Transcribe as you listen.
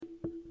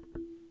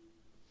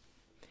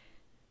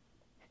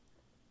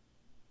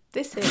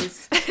This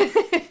is...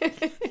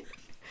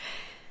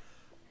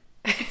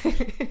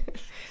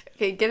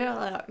 Okay, get it all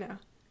out now.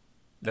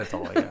 That's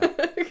all I got.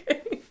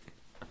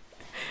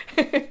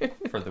 Okay.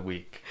 For the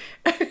week.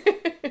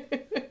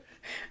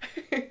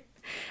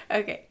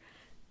 Okay.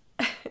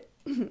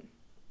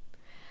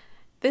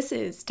 This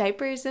is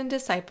Diapers and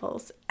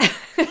Disciples.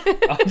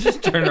 I'll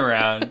just turn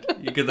around.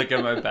 You can look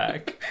at my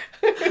back.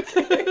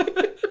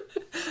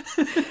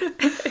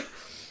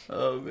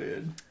 Oh,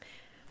 man.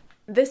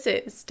 This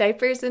is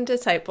Diapers and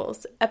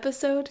Disciples,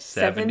 episode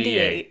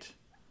 78.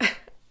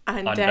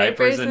 On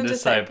Diapers and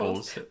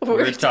Disciples,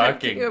 we're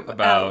talking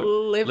about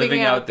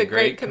living out the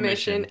Great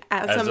Commission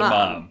as a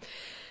mom.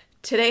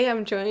 Today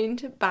I'm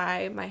joined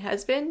by my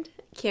husband,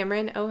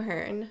 Cameron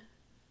O'Hearn,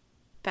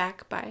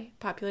 back by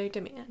popular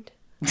demand.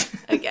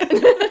 Again.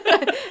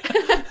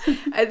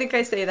 I think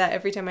I say that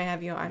every time I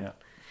have you on. Yeah.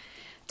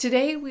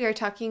 Today we are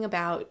talking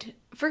about...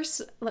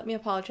 First, let me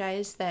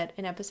apologize that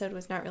an episode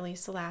was not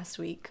released last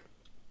week.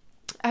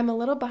 I'm a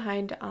little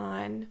behind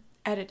on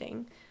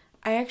editing.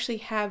 I actually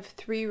have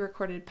 3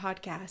 recorded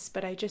podcasts,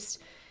 but I just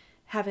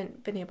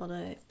haven't been able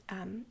to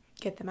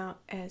get them out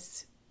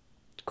as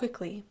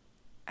quickly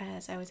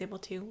as I was able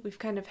to. We've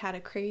kind of had a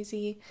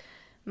crazy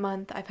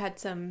month. I've had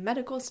some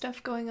medical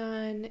stuff going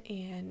on,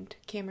 and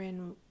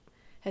Cameron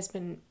has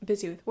been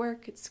busy with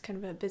work. It's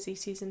kind of a busy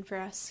season for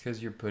us.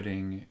 Because you're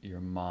putting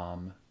your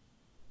mom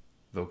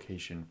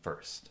vocation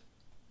first.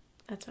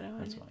 That's what I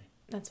want.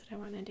 That's what I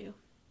want to do.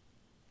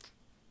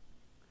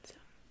 So,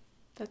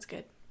 that's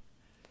good.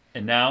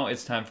 And now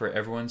it's time for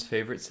everyone's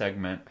favorite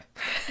segment.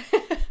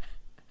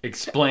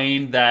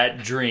 Explain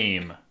that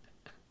dream.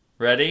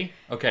 Ready?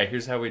 Okay,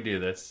 here's how we do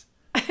this.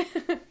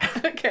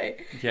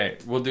 Okay. Okay,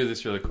 we'll do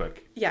this really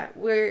quick. Yeah,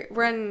 we're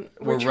running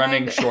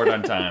short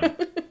on time.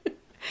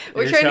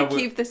 We're trying to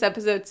keep this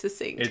episode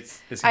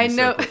succinct. It's I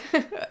know.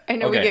 I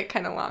know okay. we get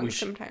kind of long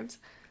sometimes.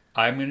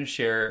 I'm going to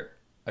share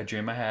a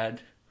dream I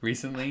had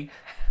recently,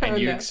 and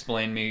you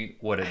explain me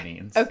what it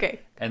means. Okay.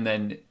 And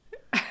then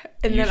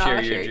I'll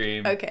share your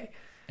dream. Okay.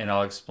 And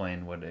I'll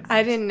explain what it means.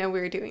 I didn't know we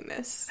were doing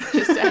this.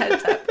 Just a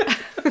heads up.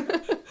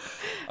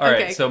 All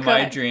right, so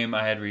my dream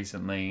I had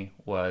recently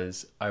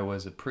was I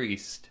was a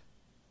priest,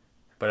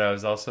 but I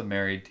was also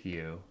married to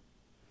you,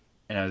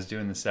 and I was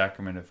doing the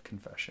sacrament of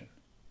confession.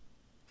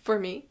 For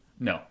me?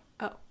 No.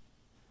 Oh.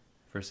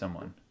 For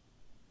someone.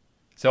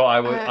 So I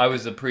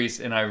was a priest,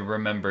 and I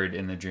remembered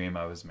in the dream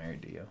I was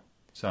married to you.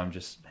 So I'm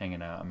just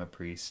hanging out. I'm a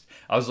priest.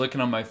 I was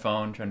looking on my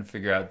phone trying to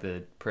figure out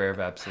the prayer of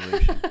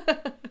absolution.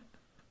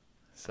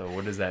 So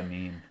what does that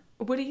mean?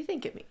 What do you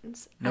think it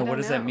means? No, what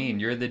does that mean?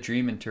 You're the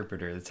dream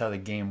interpreter. That's how the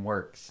game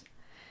works.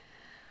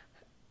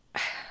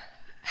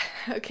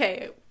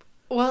 Okay.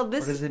 Well,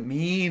 What does it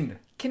mean?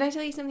 Can I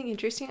tell you something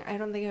interesting? I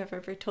don't think I've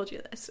ever told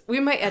you this. We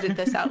might edit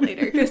this out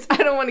later because I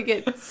don't want to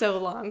get so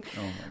long.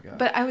 Oh my God.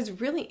 But I was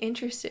really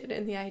interested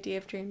in the idea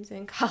of dreams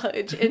in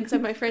college. And so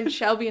my friend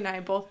Shelby and I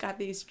both got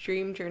these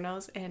dream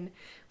journals, and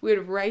we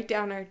would write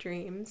down our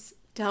dreams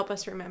to help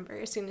us remember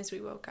as soon as we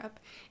woke up.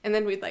 And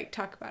then we'd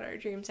talk about our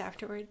dreams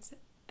afterwards.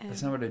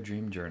 That's not what a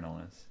dream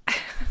journal is.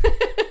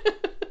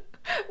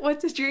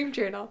 What's a dream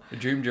journal? A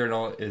dream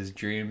journal is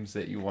dreams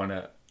that you want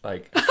to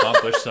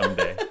accomplish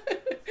someday.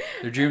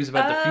 They're dreams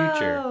about the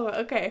future. Oh,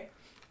 okay.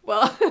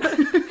 Well,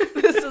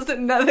 this is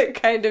another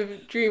kind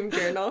of dream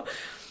journal.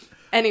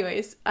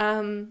 Anyways,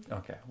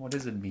 okay, what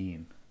does it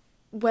mean?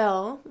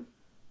 Well,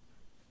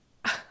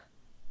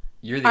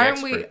 you're the aren't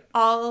expert. we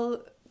all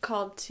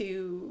called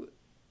to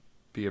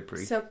be a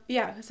priest?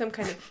 Some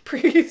kind of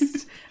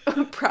priest,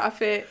 a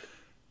prophet,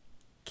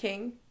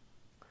 king.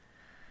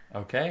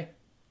 Okay.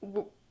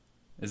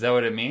 Is that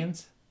what it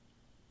means?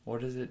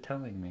 What is it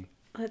telling me?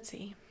 Let's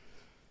see.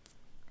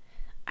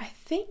 I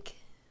think...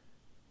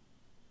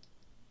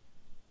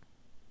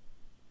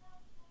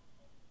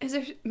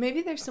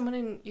 Maybe there's someone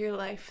in your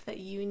life that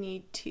you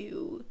need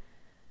to...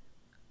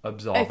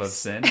 Absolve of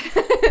sin?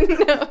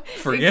 No.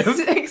 Forgive?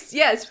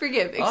 Yes,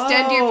 forgive.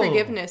 Extend your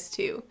forgiveness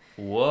to.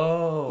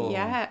 Whoa.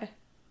 Yeah.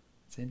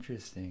 It's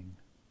interesting.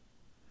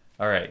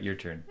 All right, your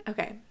turn.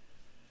 Okay.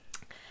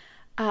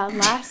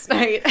 Last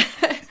night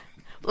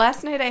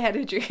I had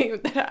a dream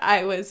that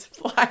I was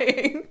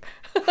flying.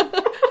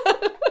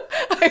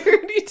 I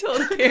already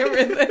told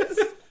Cameron this.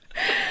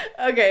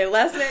 Okay,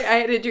 last night I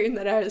had a dream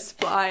that I was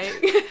flying.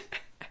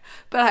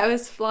 But I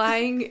was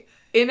flying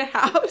in a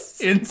house.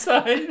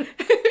 Inside?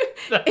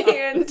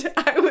 And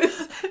I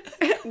was,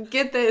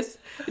 get this,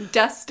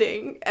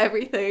 dusting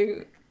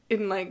everything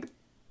in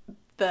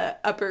the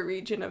upper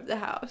region of the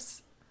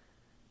house.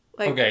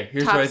 Okay,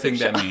 here's what I think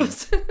that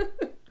means.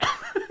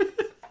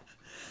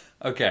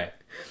 Okay,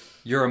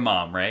 you're a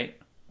mom, right?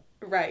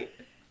 Right.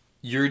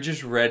 You're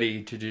just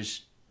ready to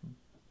just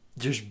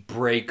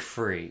break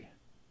free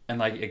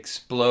and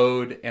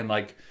explode and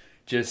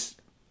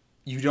just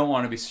you don't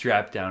want to be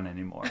strapped down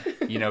anymore.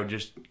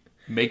 Just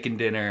making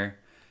dinner.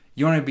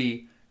 You want to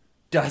be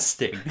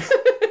dusting.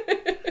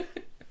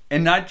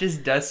 And not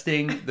just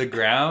dusting the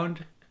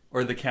ground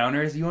or the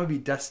counters. You want to be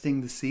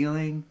dusting the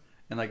ceiling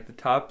and the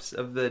tops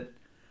of the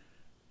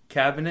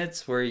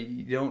cabinets where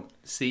you don't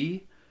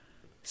see.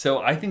 So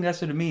I think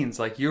that's what it means.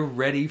 Like, you're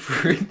ready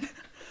for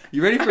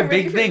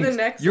big things.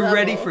 You're level.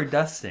 Ready for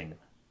dusting.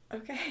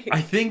 Okay.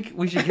 I think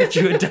we should get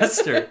you a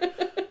duster.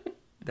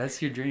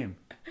 That's your dream.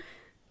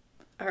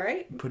 All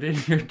right. Put it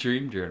in your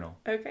dream journal.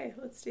 Okay,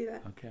 let's do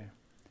that. Okay.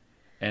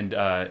 And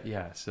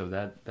so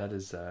that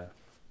is that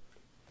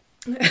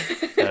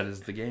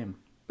is the game.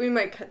 We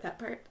might cut that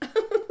part.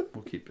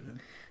 We'll keep it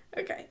in.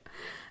 Okay.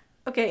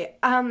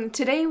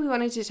 Today we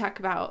wanted to talk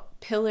about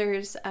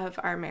pillars of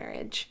our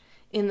marriage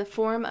in the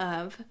form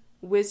of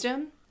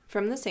wisdom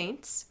from the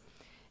saints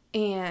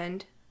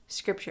and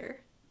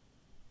scripture,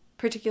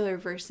 particular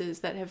verses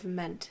that have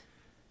meant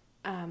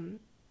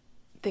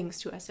things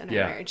to us in our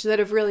marriage, that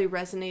have really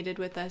resonated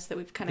with us, that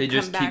we've kind of come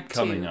back to. They just keep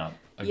coming up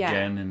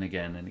again and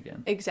again and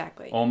again.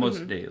 Exactly.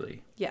 Almost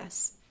daily.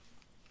 Yes.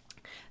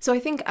 So I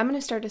think I'm going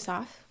to start us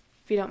off,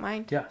 if you don't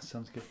mind. Yeah,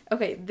 sounds good.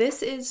 Okay,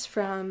 this is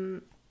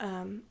from,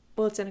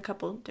 it's in a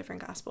couple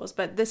different Gospels,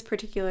 but this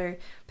particular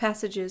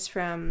passage is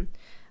from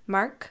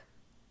Mark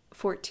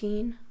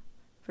 14,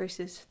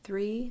 verses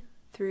 3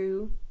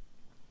 through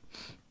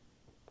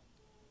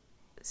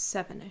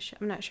 7-ish.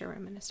 I'm not sure where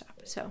I'm going to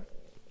stop. So,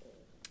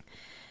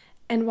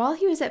 and while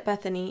he was at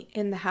Bethany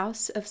in the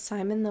house of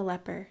Simon the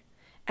leper,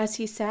 as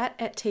he sat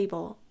at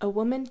table, a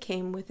woman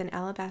came with an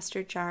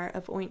alabaster jar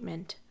of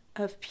ointment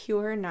of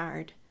pure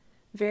nard,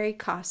 very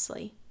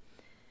costly.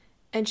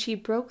 And she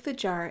broke the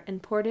jar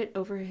and poured it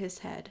over his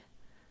head.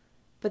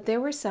 But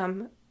there were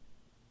some...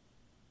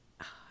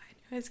 I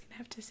knew I was going to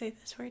have to say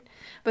this word.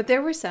 But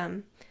there were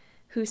some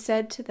who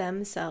said to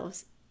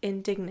themselves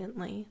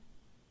indignantly,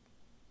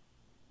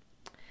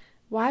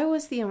 Why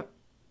was the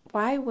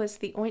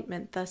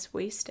ointment thus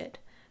wasted?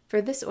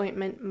 For this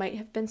ointment might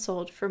have been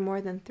sold for more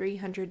than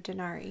 300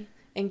 denarii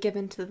and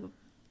given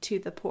to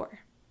the poor.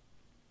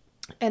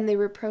 And they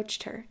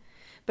reproached her.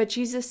 But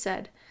Jesus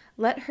said,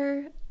 Let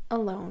her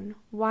alone.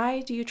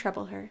 Why do you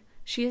trouble her?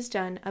 She has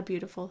done a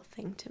beautiful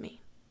thing to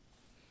me.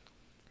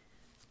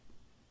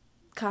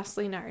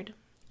 Costly nard.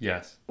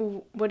 Yes.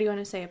 What do you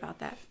want to say about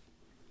that?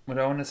 What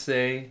I want to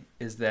say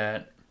is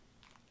that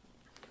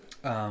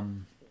the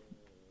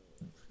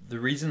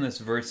reason this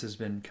verse has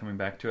been coming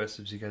back to us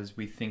is because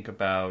we think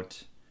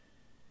about,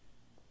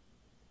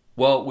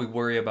 we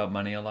worry about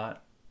money a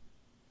lot,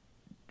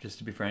 just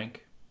to be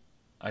frank.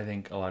 I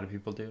think a lot of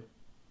people do.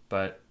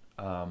 But,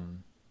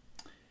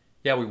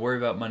 we worry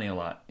about money a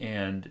lot.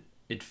 And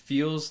it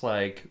feels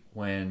like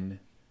when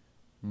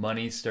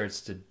money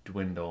starts to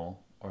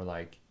dwindle or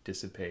like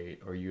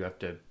dissipate, or you have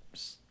to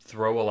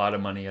throw a lot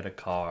of money at a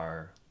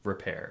car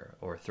repair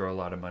or throw a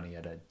lot of money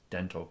at a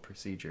dental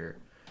procedure,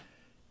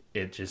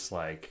 it just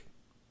like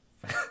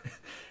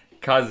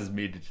causes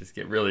me to just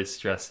get really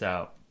stressed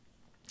out.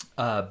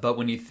 But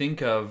when you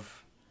think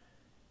of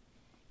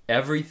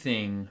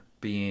everything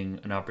being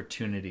an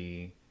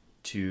opportunity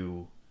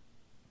to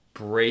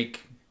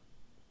break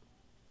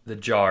the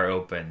jar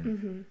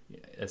open,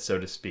 so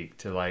to speak,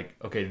 to like,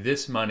 okay,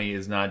 this money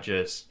is not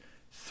just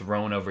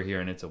thrown over here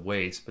and it's a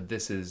waste, but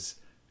this is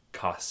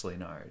costly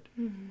nard.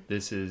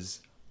 This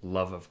is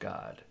love of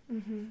God.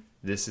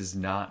 This is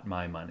not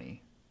my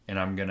money. And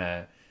I'm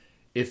gonna,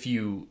 if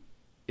you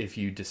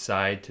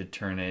decide to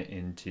turn it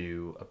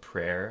into a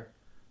prayer,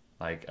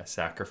 like a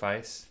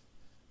sacrifice,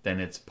 then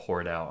it's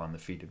poured out on the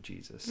feet of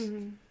Jesus.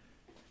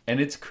 And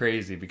it's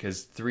crazy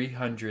because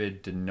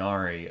 300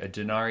 denarii, a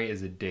denarii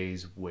is a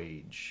day's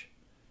wage.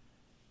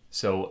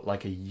 So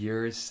like a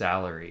year's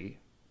salary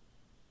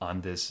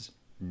on this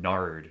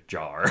nard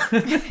jar.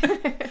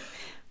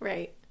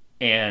 Right.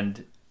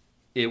 And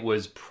it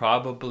was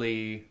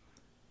probably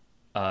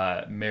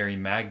Mary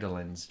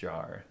Magdalene's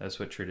jar. That's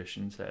what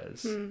tradition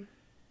says.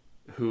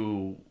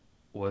 Who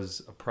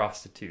was a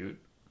prostitute.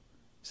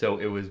 So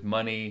it was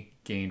money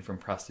gained from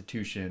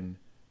prostitution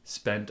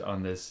spent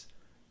on this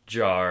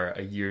jar,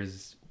 a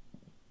year's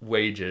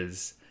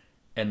wages,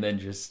 and then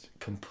just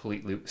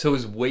completely... So it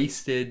was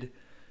wasted.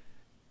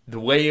 The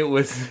way it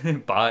was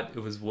bought, it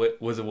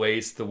was a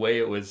waste. The way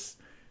it was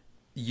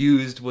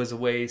used was a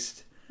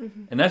waste.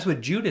 And that's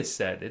what Judas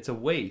said. It's a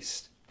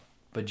waste.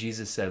 But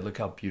Jesus said, look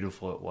how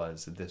beautiful it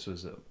was. That this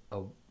was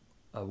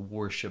a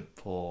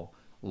worshipful,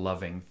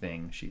 loving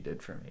thing she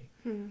did for me.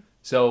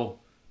 So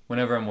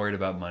whenever I'm worried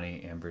about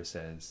money, Amber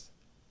says,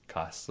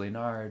 costly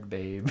nard,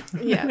 babe.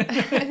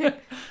 Yeah.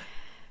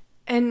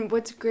 And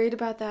what's great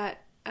about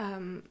that,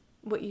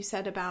 what you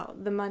said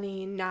about the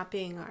money not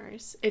being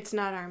ours, it's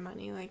not our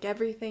money. Like,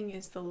 everything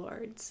is the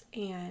Lord's.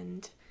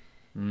 And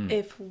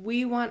if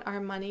we want our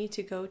money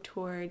to go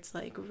towards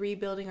like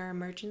rebuilding our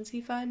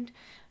emergency fund,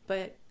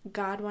 but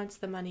God wants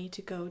the money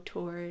to go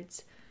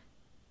towards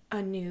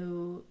a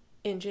new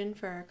engine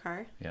for our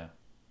car. Yeah.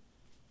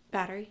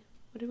 Battery.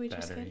 What did we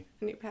just get?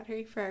 A new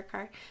battery for our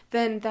car.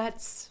 Then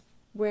that's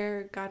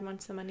where God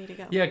wants the money to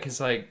go. Yeah,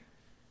 because like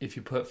if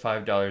you put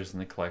 $5 in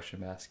the collection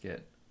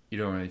basket, you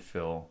don't really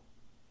feel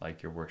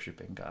like you're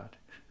worshiping God.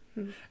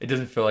 It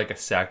doesn't feel like a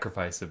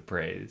sacrifice of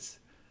praise.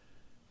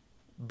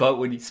 But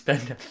when you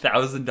spend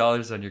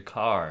 $1,000 on your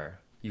car,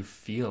 you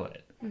feel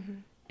it.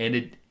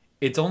 And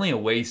it's only a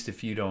waste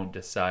if you don't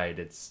decide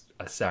it's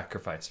a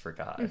sacrifice for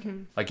God.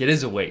 Mm-hmm. Like, it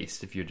is a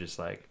waste if you're just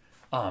like,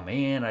 oh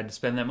man, I had to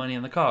spend that money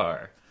on the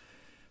car.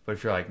 But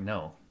if you're like,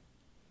 no,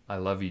 I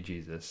love you,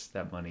 Jesus,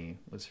 that money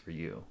was for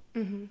you.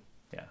 Mm-hmm.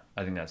 Yeah,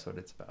 I think that's what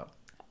it's about.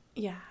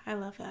 Yeah, I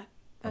love that.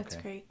 That's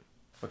great.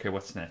 Okay,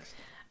 what's next?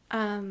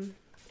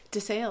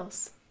 De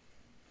Sales.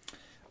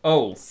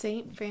 Oh.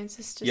 St.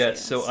 Francis de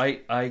Yes, Sales.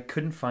 so I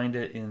couldn't find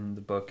it in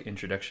the book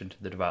Introduction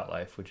to the Devout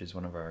Life, which is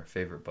one of our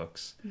favorite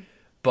books. Mm.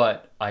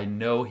 But I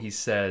know he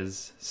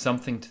says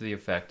something to the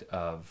effect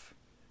of,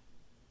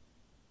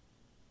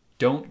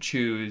 don't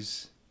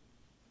choose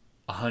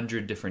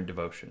 100 different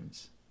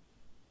devotions.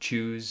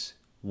 Choose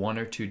 1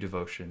 or 2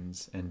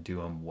 devotions and do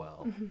them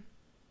well. Mm-hmm.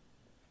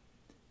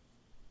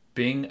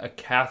 Being a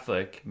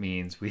Catholic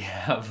means we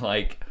have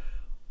like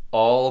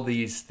all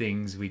these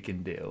things we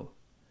can do.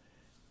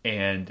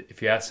 And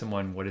if you ask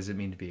someone, what does it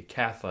mean to be a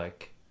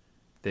Catholic?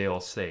 They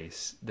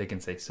can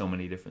say so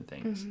many different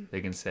things. Mm-hmm.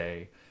 They can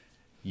say,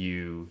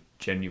 you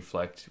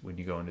genuflect when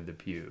you go into the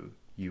pew.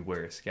 You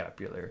wear a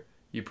scapular.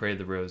 You pray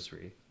the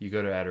rosary. You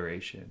go to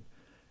adoration.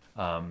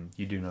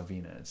 You do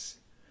novenas.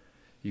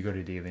 You go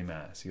to daily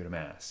mass. You go to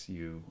mass.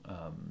 You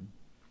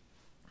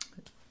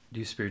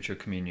do spiritual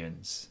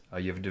communions.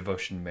 You have a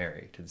devotion to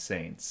Mary, to the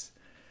saints.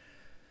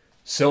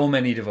 So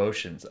many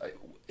devotions.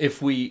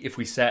 If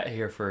we sat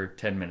here for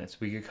 10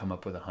 minutes, we could come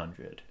up with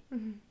 100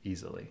 mm-hmm.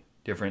 easily.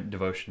 Different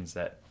devotions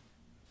that,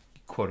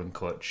 quote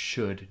unquote,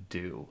 should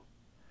do.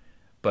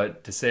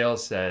 But De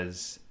Sales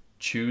says,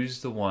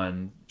 choose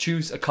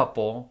a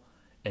couple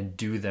and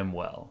do them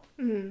well.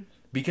 Mm-hmm.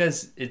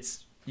 Because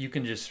you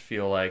can just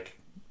feel like,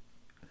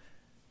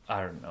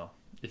 I don't know,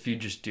 if you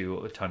just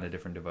do a ton of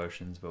different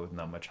devotions but with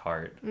not much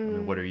heart, I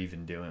mean, what are you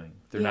even doing?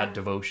 They're not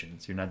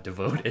devotions. You're not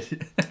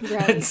devoted.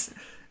 Right.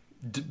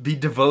 Be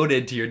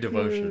devoted to your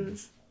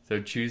devotions.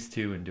 So choose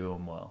 2 and do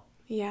them well.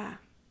 Yeah.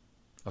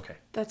 Okay.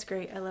 That's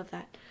great. I love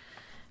that.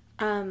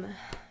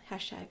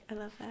 Hashtag, I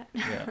love that.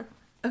 Yeah.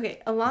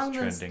 Okay,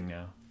 it's trending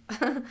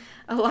now.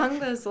 Along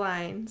those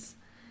lines,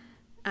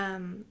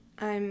 I'm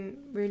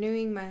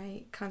renewing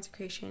my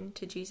consecration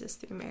to Jesus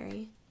through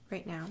Mary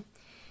right now.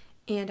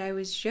 And I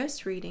was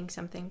just reading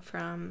something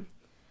from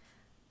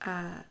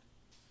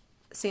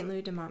St.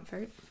 Louis de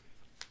Montfort,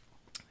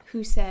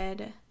 who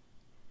said,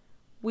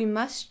 "We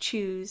must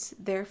choose,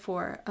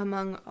 therefore,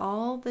 among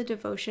all the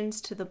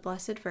devotions to the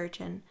Blessed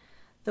Virgin,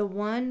 the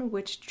one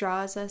which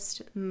draws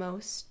us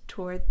most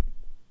toward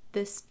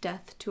this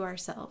death to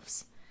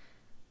ourselves."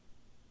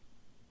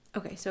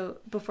 Okay, so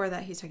before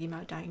that, he's talking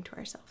about dying to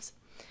ourselves.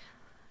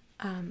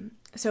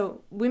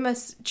 So we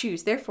must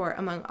choose, therefore,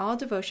 among all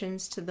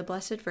devotions to the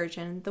Blessed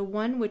Virgin, the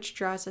one which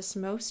draws us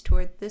most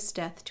toward this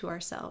death to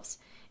ourselves,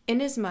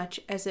 inasmuch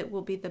as it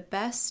will be the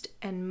best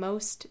and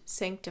most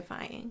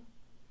sanctifying.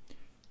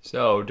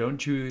 So don't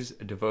choose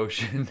a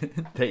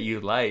devotion that you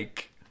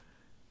like.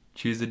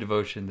 Choose a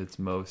devotion that's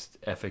most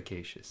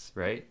efficacious,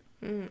 right?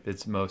 Mm.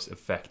 That's most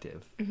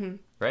effective, mm-hmm.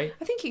 right?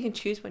 I think you can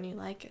choose one you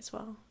like as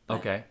well.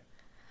 Okay.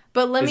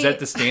 But Is that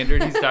the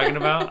standard he's talking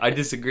about? I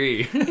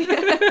disagree.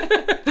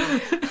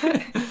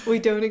 We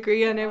don't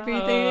agree on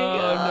everything.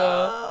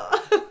 Oh,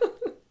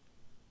 no.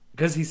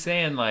 Because he's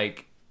saying,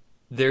 like,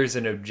 there's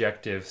an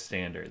objective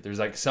standard. There's,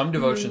 like, some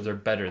devotions are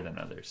better than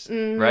others,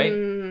 right?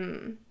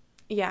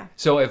 Yeah.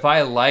 So if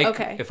I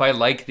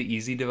like the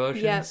easy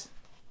devotions. Yep.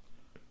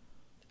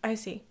 I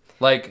see.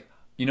 Like,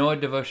 you know what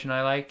devotion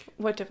I like?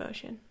 What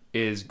devotion?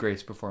 Is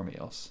Grace Before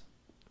Meals.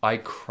 I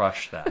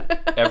crush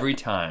that. Every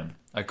time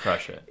I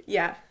crush it.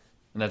 Yeah.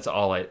 And that's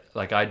all I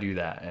do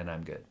that and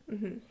I'm good.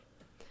 Mm-hmm.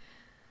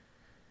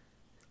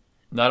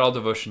 Not all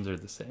devotions are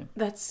the same.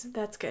 That's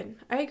good.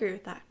 I agree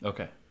with that.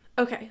 Okay.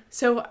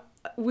 So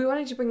we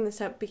wanted to bring this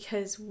up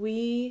because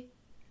we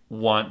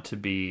want to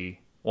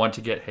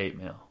get hate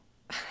mail.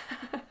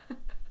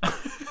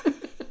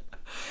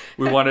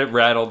 We want to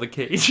rattle the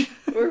cage.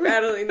 We're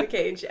rattling the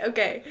cage.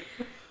 Okay.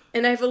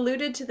 And I've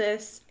alluded to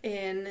this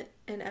in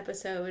an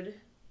episode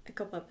a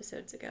couple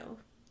episodes ago.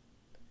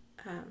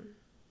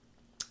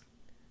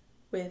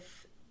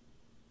 With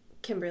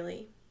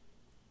Kimberly.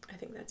 I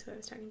think that's who I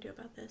was talking to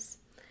about this.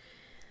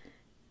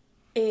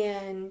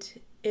 And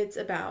it's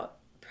about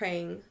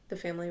praying the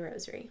family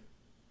rosary.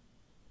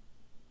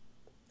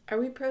 Are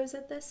we pros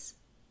at this?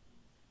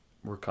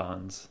 We're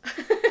cons.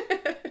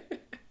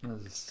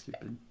 That is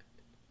stupid.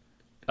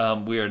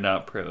 We are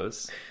not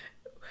pros.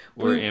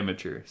 We're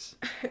amateurs.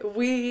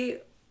 We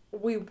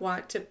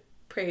want to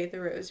pray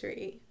the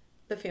rosary,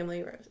 a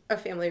family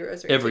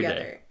rosary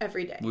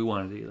every day. We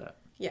want to do that.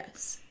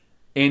 Yes.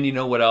 And you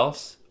know what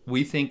else?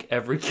 We think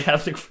every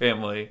Catholic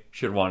family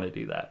should want to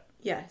do that.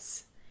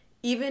 Yes.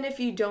 Even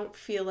if you don't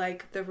feel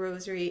like the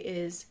rosary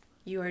is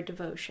your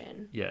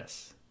devotion.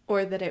 Yes.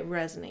 Or that it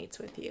resonates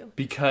with you.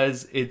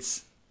 Because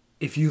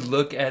if you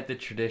look at the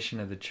tradition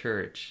of the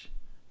church,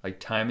 like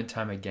time and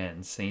time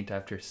again, saint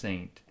after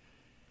saint,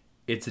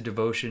 it's a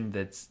devotion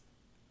that's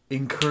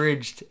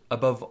encouraged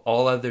above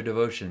all other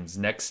devotions,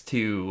 next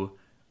to,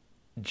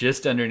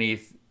 just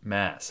underneath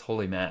Mass,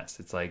 Holy Mass.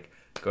 It's like,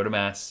 go to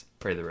Mass,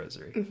 pray the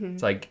rosary. Mm-hmm.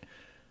 It's like,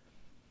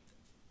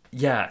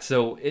 Yeah,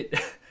 so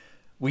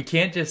we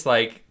can't just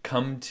like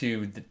come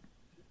to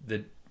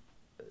the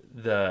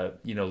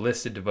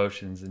list of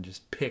devotions and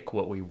just pick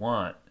what we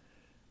want,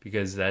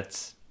 because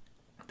that's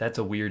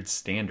a weird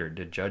standard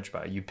to judge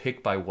by. You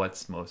pick by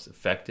what's most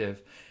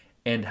effective.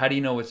 And how do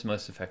you know what's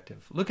most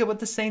effective? Look at what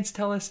the saints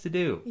tell us to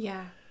do.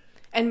 Yeah.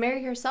 And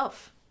Mary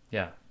herself.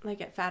 Yeah.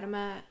 Like at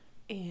Fatima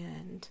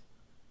and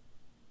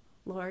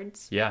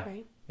Lourdes. Yeah.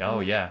 Right? Oh,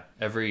 yeah.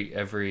 Every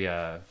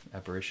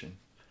apparition.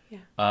 Yeah.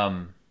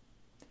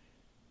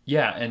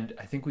 Yeah, and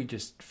I think we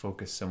just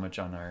focus so much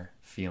on our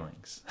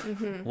feelings.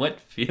 Mm-hmm.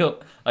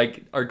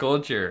 Like our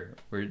culture,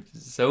 we're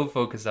so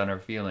focused on our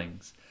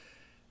feelings.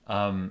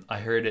 I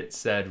heard it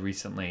said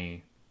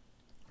recently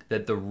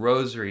that the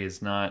rosary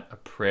is not a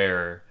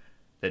prayer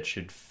that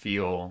should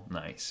feel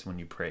nice when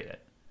you pray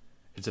it.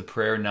 It's a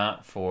prayer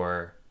not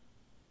for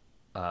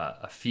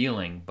a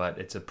feeling, but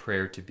it's a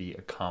prayer to be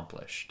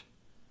accomplished.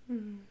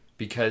 Mm-hmm.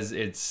 Because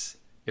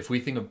if we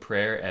think of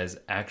prayer as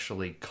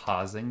actually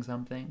causing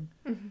something,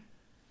 mm-hmm.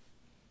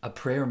 a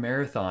prayer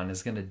marathon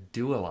is going to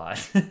do a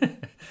lot.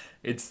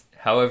 It's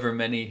however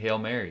many Hail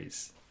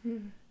Marys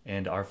mm-hmm.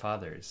 and Our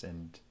Fathers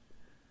and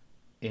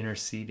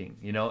interceding.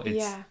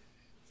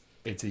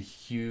 It's a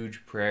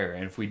huge prayer.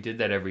 And if we did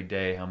that every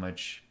day, how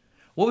much...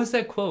 What was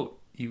that quote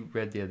you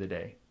read the other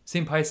day?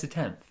 St. Pius X.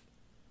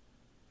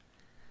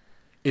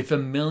 If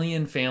 1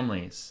 million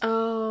families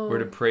were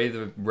to pray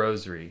the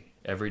rosary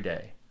every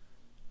day,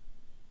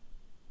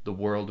 the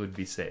world would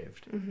be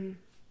saved. Mm-hmm.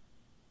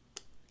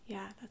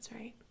 Yeah, that's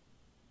right.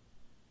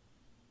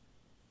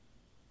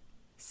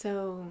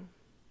 So...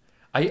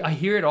 I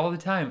hear it all the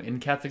time in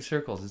Catholic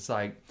circles. It's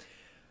like...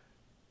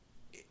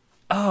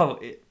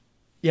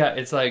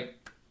 it's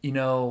like,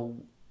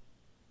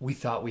 we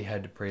thought we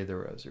had to pray the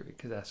rosary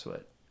because that's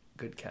what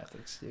good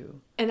Catholics do.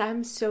 And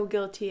I'm so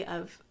guilty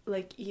of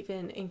like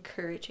even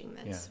encouraging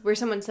this, where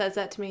someone says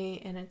that to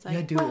me and it's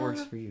like, do what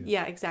works for you.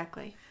 Yeah,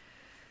 exactly.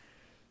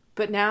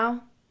 But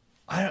now,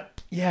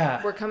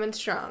 we're coming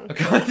strong. We're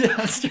coming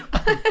down strong.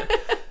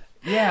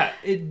 Yeah,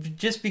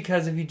 just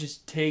because if you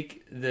just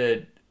take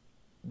the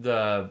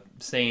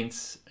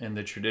saints and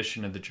the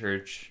tradition of the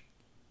church,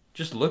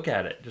 just look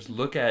at it. Just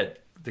look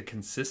at the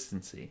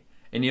consistency.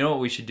 And you know what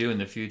we should do in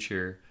the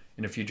future?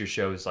 In a future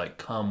show is like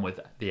come with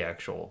the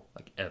actual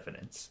like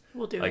evidence.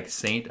 We'll do like it.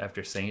 Saint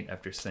after saint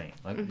after saint.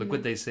 Like mm-hmm. look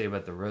what they say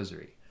about the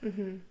rosary.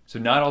 Mm-hmm. So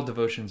not all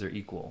devotions are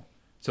equal.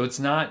 So it's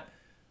not,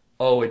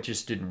 it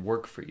just didn't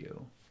work for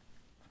you.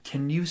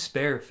 Can you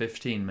spare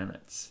 15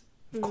 minutes?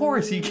 Of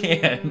course you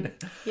can.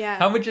 Yeah.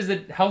 How much is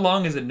it? How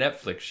long is a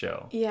Netflix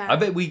show? Yeah. I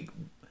bet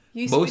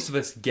most of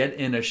us get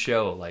in a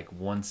show like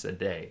once a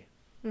day.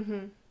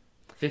 Mm-hmm.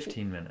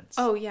 15 minutes.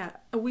 Oh, yeah.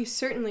 We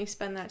certainly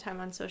spend that time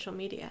on social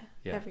media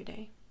every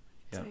day.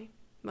 Right?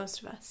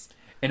 Most of us.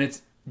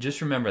 And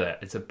just remember that.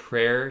 It's a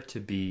prayer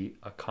to be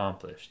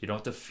accomplished. You don't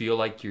have to feel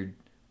like you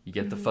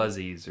get mm-hmm. the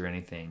fuzzies or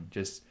anything.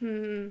 Just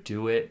mm-hmm.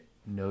 do it.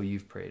 Know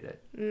you've prayed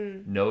it.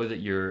 Mm. Know that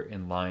you're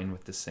in line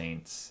with the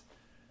saints.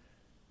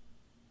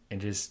 And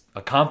just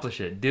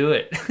accomplish it. Do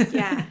it.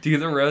 Yeah. Do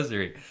the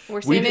rosary.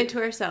 We're saying it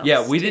to ourselves.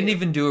 Yeah, we didn't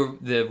even do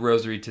the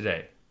rosary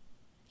today.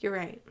 You're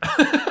right.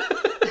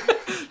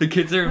 The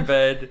kids are in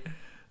bed.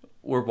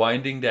 We're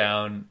winding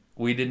down.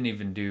 We didn't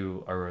even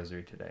do our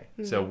rosary today.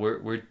 Mm-hmm. So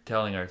we're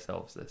telling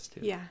ourselves this too.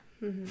 Yeah.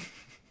 Mm-hmm.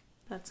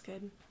 That's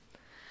good.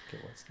 Okay,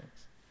 what's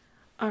next?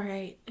 All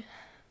right.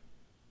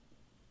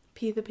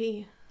 P the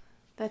P.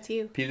 That's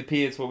you. P the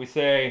P is what we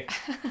say.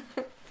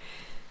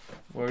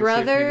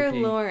 Brother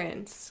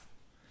Lawrence.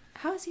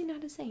 How is he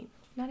not a saint?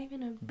 Not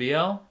even a...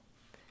 BL?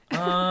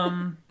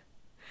 I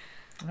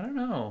don't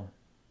know.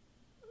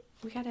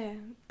 We gotta...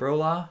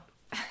 Brola?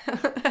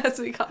 As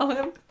we call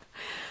him.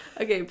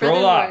 Okay, Brother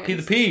Brola, Lawrence. P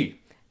the P.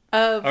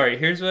 Of all right,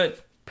 here's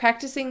what...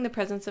 Practicing the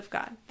presence of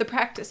God. The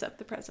practice of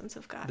the presence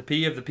of God. The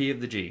P of the P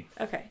of the G.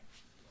 Okay.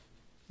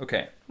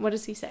 What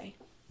does he say?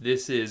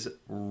 This is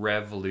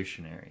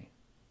revolutionary.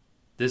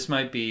 This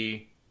might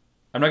be...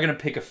 I'm not going to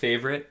pick a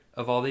favorite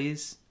of all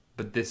these,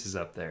 but this is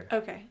up there.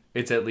 Okay.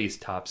 It's at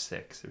least top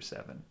 6 or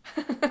 7.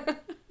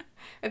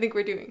 I think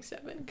we're doing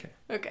 7.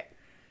 Okay.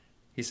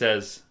 He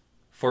says,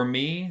 "For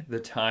me, the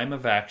time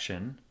of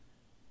action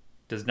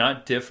does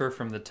not differ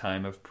from the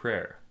time of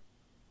prayer.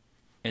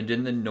 And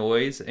in the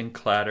noise and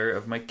clatter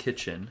of my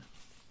kitchen,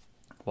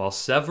 while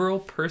several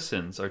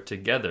persons are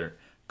together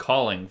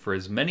calling for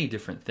as many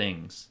different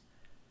things,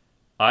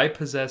 I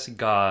possess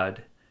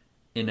God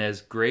in as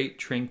great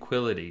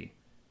tranquility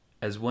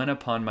as when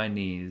upon my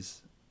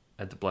knees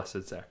at the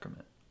Blessed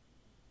Sacrament."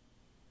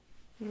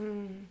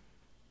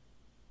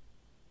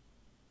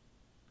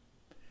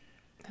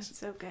 That's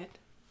so good.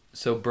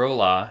 So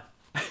Brola,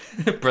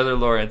 Brother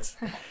Lawrence,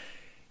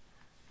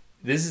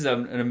 this is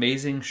an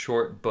amazing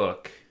short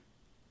book,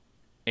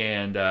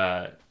 and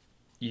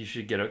you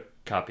should get a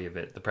copy of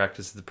it. The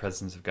Practice of the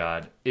Presence of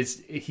God.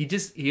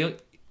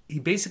 He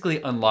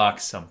basically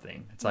unlocks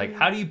something. It's like,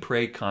 how do you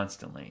pray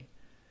constantly?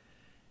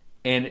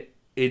 And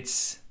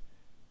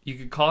you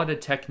could call it a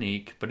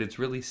technique, but it's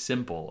really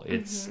simple.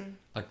 It's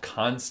a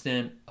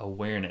constant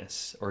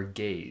awareness or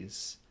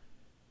gaze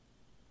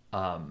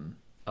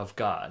of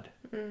God.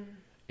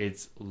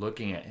 It's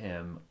looking at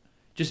him,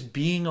 just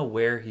being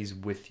aware he's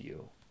with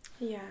you.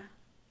 Yeah.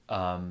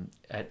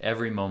 At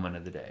every moment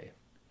of the day.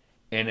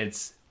 And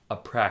it's a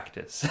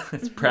practice.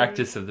 It's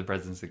practice of the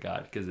presence of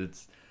God, because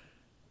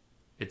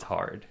it's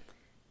hard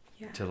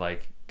to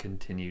like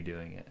continue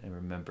doing it and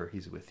remember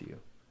he's with you.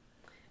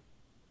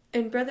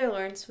 And Brother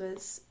Lawrence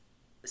was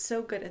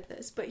so good at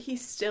this, but he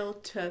still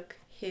took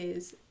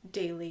his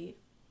daily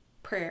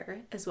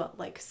prayer as well,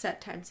 like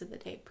set times of the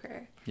day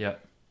prayer. Yeah.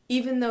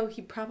 Even though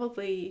he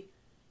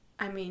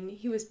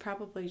was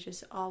probably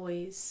just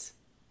always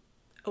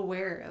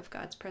aware of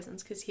God's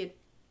presence because he had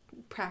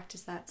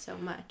practiced that so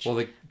much. Well,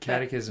 the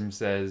catechism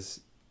says...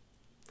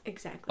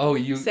 Exactly. Oh,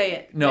 you... Say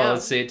it. No,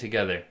 let's say it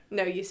together.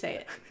 No, you say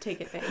it.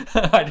 Take it, babe.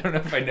 I don't know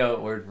if I know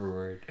it word for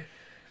word.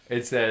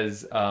 It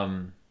says...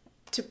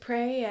 to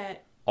pray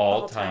at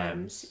all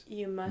times,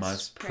 you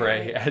must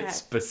pray at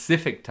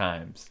specific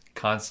times,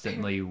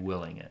 constantly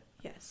willing it.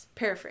 Yes.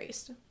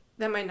 Paraphrased.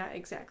 That might not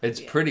exactly It's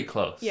pretty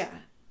close. Yeah.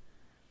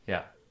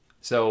 Yeah.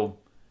 So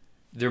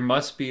there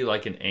must be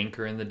like an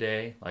anchor in the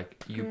day,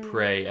 like you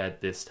pray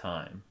at this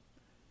time,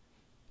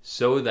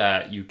 so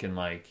that you can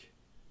like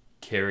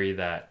carry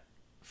that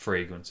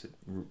fragrance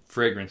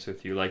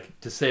with you. Like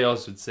De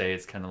Sales would say,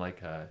 it's kind of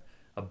like a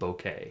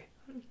bouquet.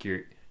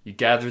 You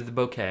gather the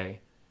bouquet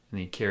and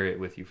then you carry it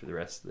with you for the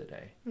rest of the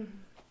day. Mm-hmm.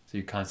 So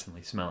you're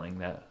constantly smelling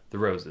the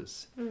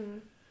roses. Mm-hmm.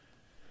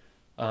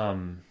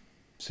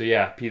 So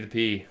yeah, P the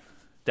P,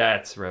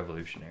 that's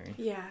revolutionary.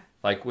 Yeah.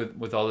 Like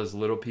with all those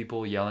little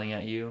people yelling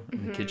at you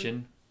in the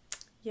kitchen.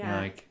 Yeah.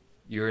 Like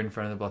you're in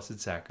front of the Blessed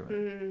Sacrament.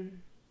 Mm.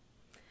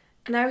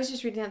 And I was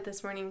just reading that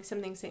this morning,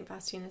 something St.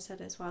 Faustina said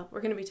as well.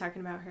 We're going to be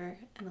talking about her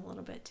in a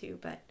little bit too,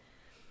 but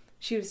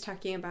she was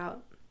talking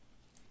about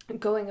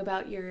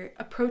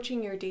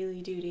approaching your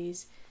daily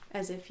duties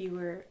as if you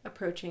were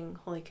approaching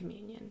Holy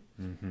Communion.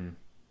 Mm-hmm.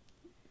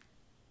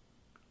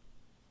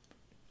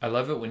 I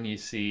love it when you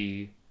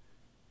see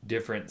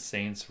different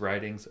saints'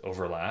 writings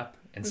overlap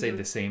and say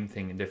the same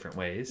thing in different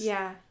ways.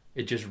 Yeah.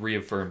 It just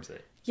reaffirms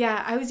it.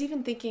 Yeah, I was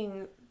even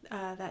thinking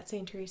that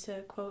St.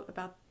 Teresa quote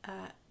about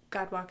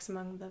God walks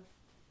among the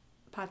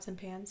pots and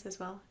pans as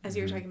well, as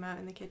you were talking about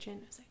in the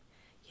kitchen. I was like,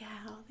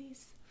 yeah,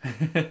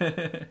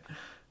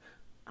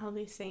 all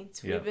these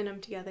saints, weaving them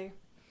together.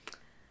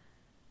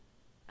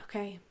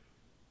 Okay.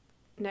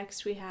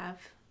 Next we have...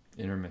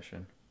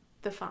 Intermission.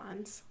 The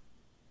Fonz.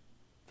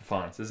 The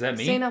Fonz. Is that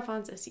me? St.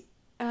 Alphonsus.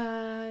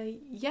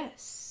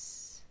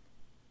 Yes.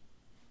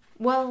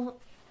 Well,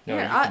 no,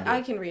 here,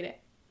 I can read it.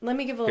 Let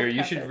me give a little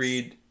preface.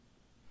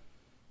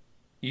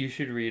 You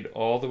should read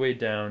all the way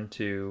down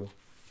to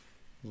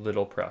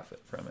Little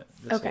Prophet from it.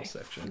 This whole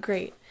section.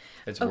 Great.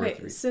 It's worth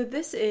reading. So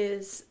this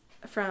is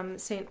from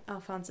St.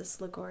 Alphonsus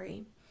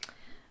Liguori.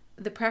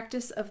 The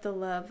Practice of the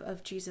Love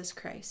of Jesus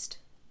Christ.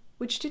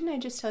 Which, didn't I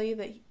just tell you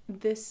that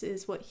this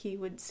is what he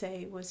would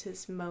say was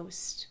his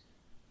most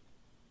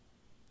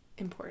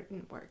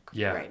important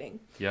writing?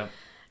 Yeah.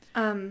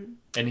 And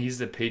he's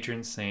the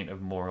patron saint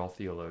of moral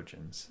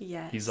theologians.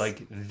 Yes. He's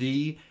like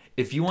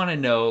if you want to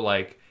know,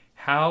 like,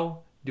 how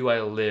do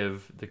I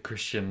live the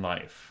Christian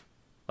life?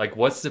 Like,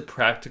 what's the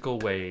practical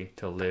way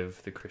to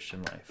live the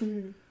Christian life?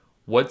 Mm-hmm.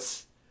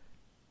 What's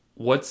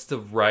the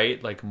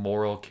right, like,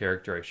 moral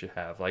character I should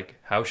have? Like,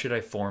 how should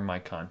I form my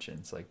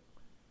conscience? Like,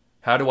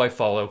 how do I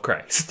follow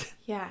Christ?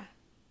 Yeah.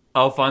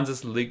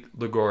 Alphonsus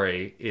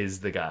Liguori is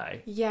the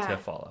guy to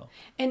follow.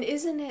 And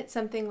isn't it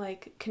something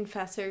like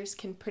confessors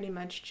can pretty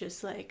much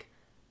just, like,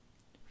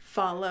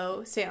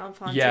 follow St.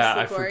 Alphonsus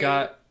Liguori?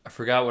 Yeah, I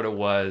forgot what it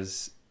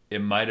was. It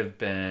might have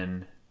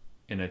been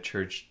in a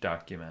church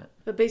document.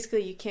 But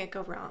basically you can't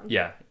go wrong.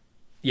 Yeah.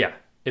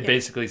 It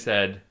basically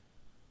said,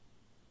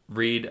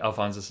 read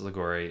Alphonsus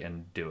Liguori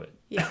and do it.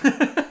 Yeah.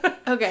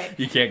 Okay.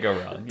 You can't go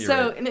wrong.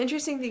 An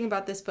interesting thing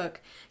about this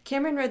book,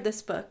 Cameron read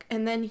this book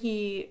and then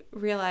he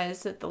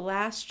realized that the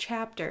last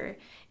chapter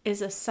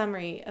is a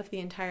summary of the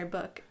entire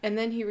book. And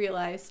then he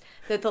realized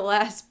that the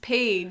last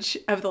page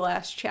of the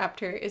last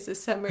chapter is a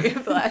summary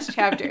of the last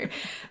chapter.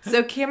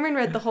 So Cameron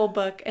read the whole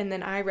book and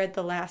then I read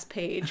the last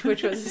page,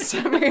 which was a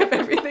summary of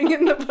everything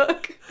in the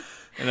book.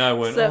 And I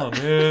went, oh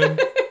man.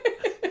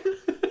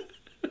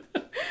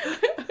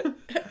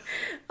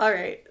 All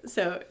right.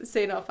 So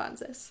St.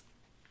 Alphonsus.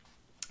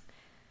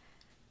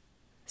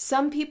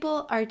 Some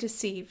people are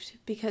deceived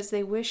because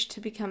they wish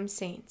to become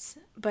saints,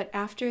 but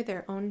after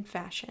their own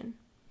fashion.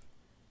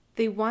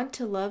 They want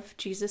to love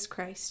Jesus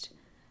Christ,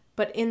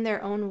 but in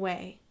their own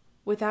way,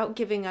 without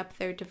giving up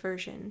their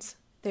diversions,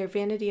 their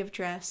vanity of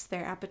dress,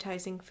 their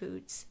appetizing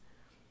foods.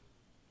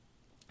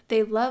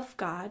 They love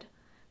God,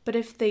 but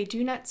if they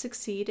do not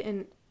succeed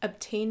in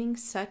obtaining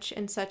such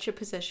and such a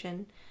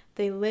position,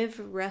 they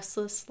live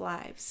restless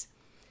lives.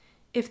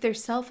 If their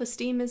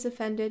self-esteem is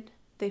offended,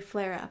 they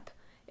flare up.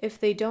 If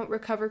they don't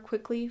recover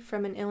quickly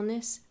from an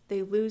illness,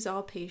 they lose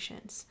all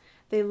patience.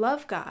 They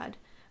love God,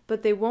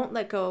 but they won't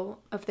let go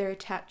of their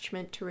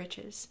attachment to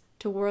riches,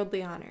 to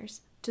worldly honors,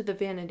 to the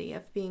vanity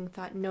of being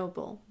thought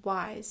noble,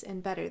 wise,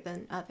 and better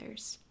than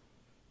others.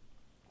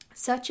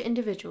 Such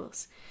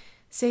individuals,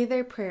 say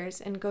their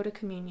prayers, and go to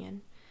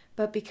communion.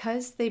 But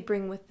because they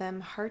bring with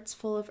them hearts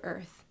full of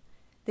earth,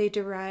 they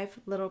derive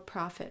little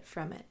profit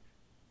from it.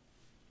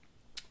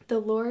 The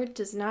Lord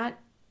does not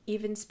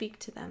even speak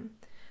to them,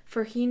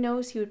 for he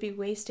knows he would be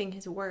wasting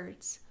his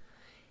words.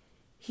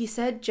 He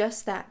said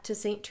just that to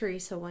St.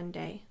 Teresa one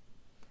day.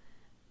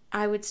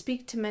 I would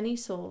speak to many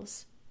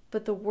souls,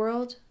 but the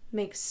world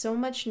makes so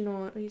much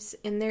noise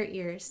in their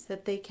ears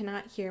that they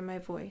cannot hear my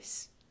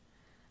voice.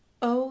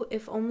 Oh,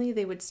 if only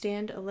they would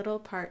stand a little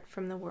apart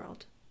from the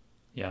world.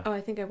 Yeah. Oh,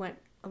 I think I went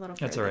a little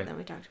further than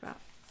we talked about.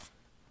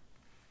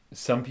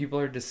 Some people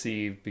are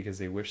deceived because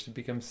they wish to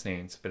become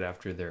saints, but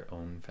after their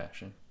own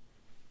fashion.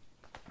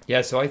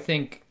 Yeah, so I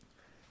think,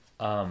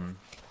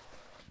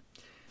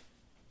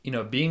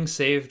 being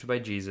saved by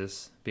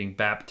Jesus, being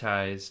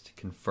baptized,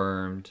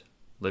 confirmed,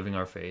 living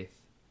our faith,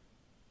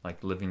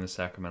 like living the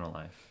sacramental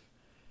life.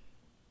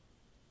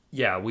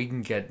 Yeah, we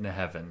can get into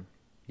heaven,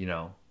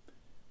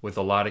 with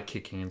a lot of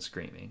kicking and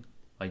screaming,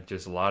 like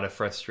just a lot of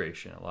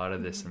frustration, a lot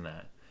of this and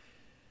that.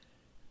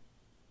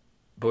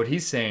 But what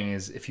he's saying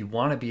is, if you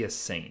want to be a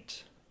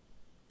saint,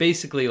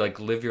 basically like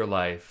live your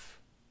life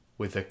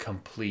with a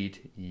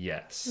complete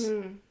yes.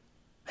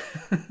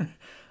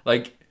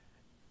 Like,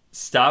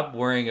 stop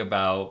worrying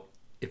about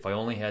if I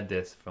only had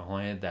this, if I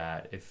only had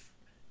that, if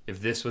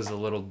this was a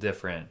little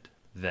different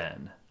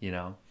then,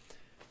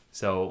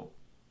 So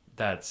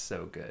that's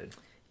so good.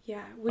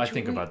 Yeah. I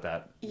think about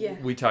that. Yeah.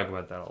 We talk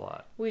about that a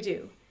lot. We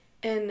do.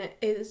 And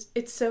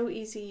it's so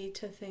easy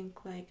to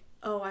think like,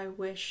 oh, I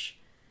wish,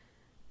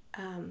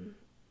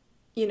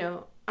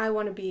 I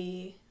want to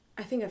be,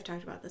 I think I've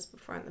talked about this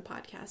before on the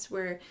podcast,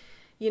 where,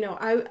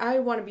 I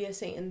want to be a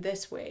saint in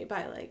this way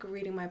by like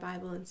reading my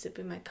Bible and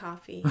sipping my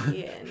coffee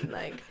and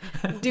like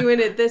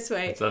doing it this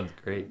way. That sounds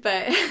great.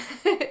 But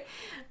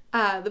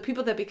the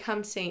people that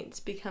become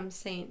saints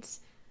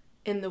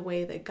in the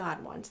way that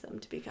God wants them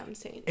to become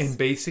saints. And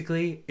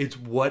basically, it's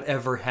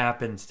whatever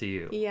happens to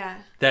you. Yeah.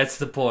 That's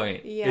the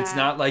point. Yeah. It's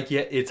not like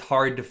it's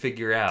hard to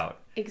figure out.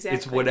 Exactly.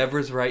 It's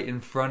whatever's right in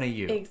front of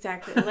you.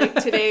 Exactly. Like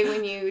today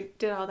when you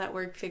did all that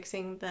work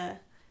fixing the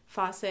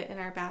faucet in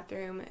our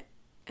bathroom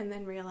and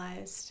then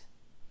realized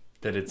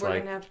that we're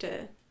going to have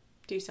to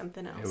do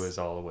something else. It was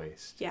all a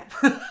waste. Yeah.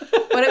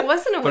 But it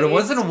wasn't a waste. But it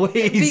wasn't a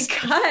waste.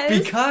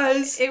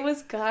 Because it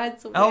was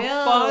God's will.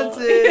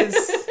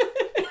 Alphonsus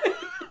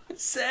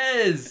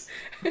says.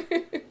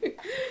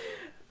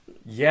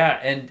 Yeah,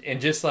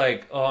 and just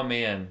like, oh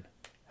man,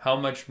 how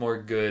much more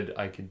good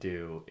I could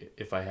do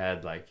if I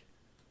had like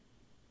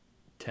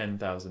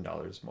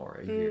 $10,000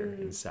 more a year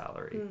in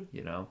salary,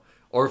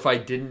 or if I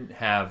didn't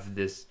have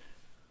this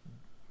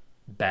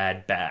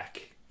bad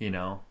back,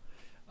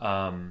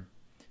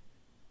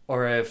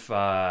 or if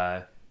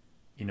I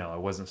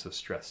wasn't so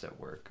stressed at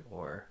work,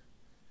 or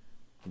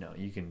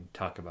you can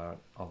talk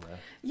about all that.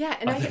 Yeah,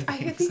 and I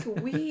think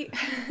we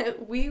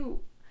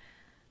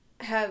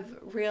have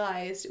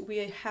realized we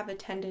have a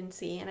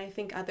tendency, and I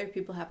think other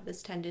people have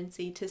this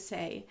tendency to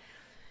say,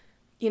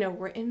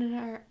 we're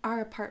in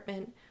our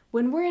apartment.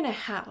 When we're in a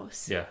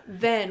house,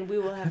 then we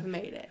will have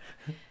made it.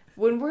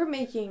 When we're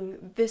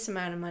making this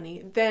amount of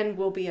money, then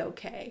we'll be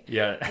okay.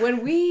 Yeah.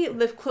 When we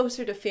live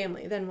closer to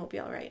family, then we'll be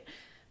all right.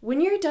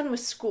 When you're done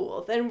with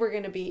school, then we're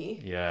going to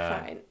be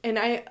fine. And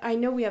I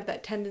know we have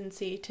that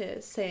tendency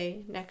to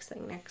say next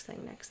thing, next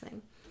thing, next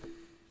thing.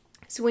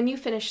 So when you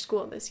finished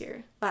school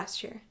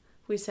last year,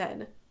 we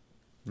said...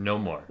 No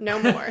more.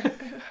 No more.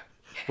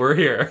 We're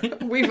here.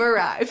 We've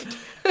arrived.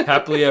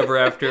 Happily Ever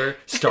After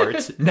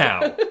starts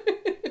now.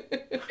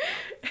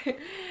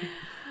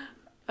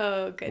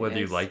 Oh, goodness. Whether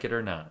you like it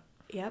or not.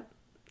 Yep.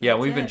 Yeah,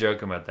 we've been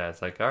joking about that.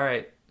 It's like, all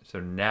right,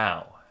 so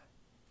now,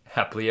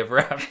 happily ever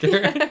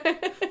after.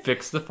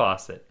 Fix the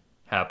faucet.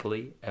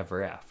 Happily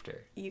ever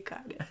after. You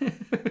got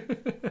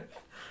it.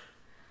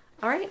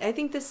 All right, I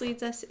think this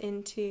leads us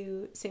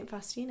into St.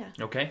 Faustina.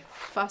 Okay.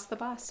 Faust the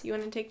Boss. You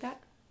want to take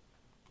that?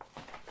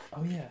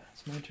 Oh, yeah,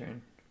 it's my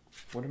turn.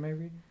 What am I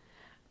reading?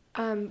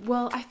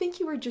 Well, I think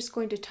you were just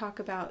going to talk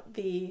about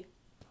the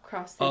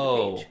cross through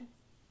the page.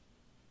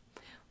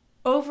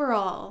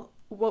 Overall,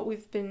 what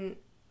we've been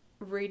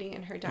reading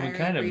in her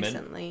diary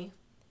recently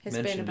has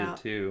been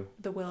about the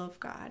will of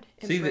God,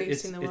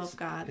 embracing the will of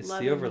God,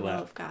 loving the will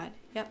of God.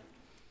 Yep.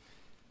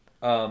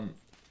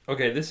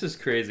 Okay, this is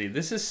crazy.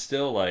 This is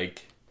still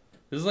like,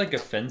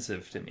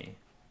 offensive to me.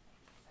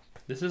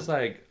 This is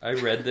like, I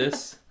read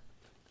this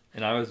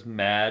and I was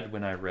mad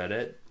when I read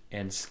it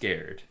and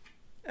scared.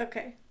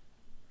 Okay.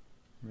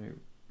 This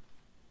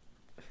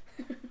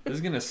is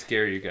going to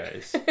scare you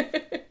guys.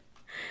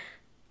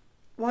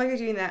 While you're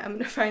doing that, I'm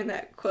going to find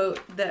that quote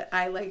that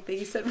I like that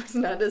you said was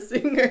not a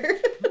singer.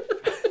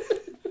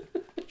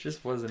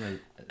 Just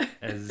wasn't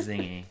as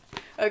zingy.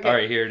 Okay. All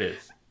right, here it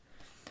is.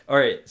 All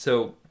right,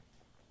 so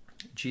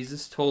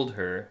Jesus told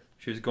her,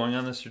 she was going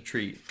on this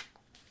retreat,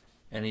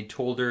 and he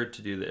told her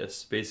to do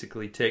this.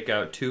 Basically, take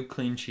out 2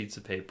 clean sheets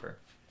of paper.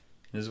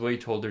 This is what he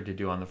told her to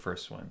do on the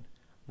first one.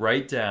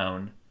 Write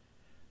down,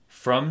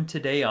 from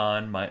today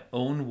on, my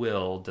own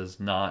will does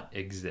not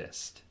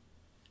exist,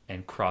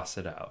 and cross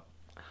it out.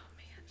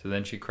 So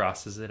then she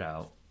crosses it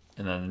out.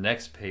 And on the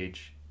next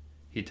page,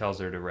 he tells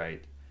her to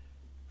write,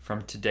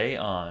 "From today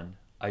on,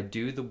 I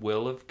do the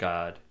will of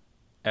God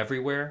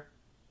everywhere,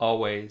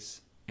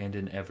 always, and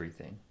in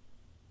everything."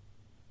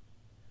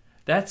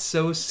 That's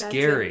so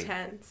scary. That's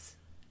intense.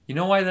 You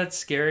know why that's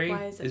scary?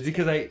 Why is it It's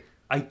because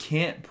I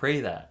can't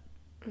pray that.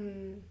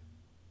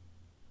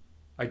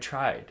 I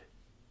tried.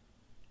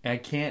 And I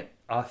can't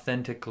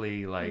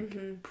authentically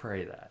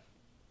pray that.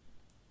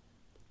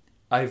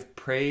 I've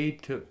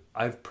prayed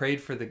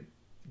for the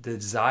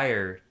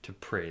desire to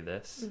pray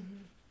this.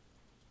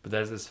 But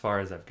that's as far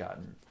as I've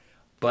gotten.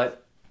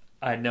 But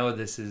I know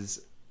this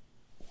is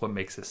what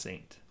makes a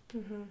saint.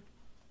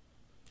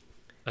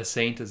 A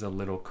saint is a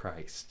little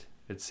Christ.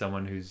 It's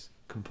someone who's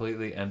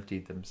completely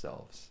emptied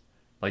themselves.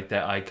 Like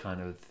that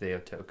icon of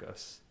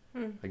Theotokos.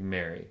 Like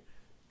Mary.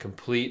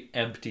 Complete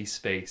empty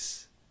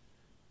space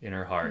in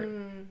her heart.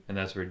 And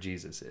that's where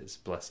Jesus is,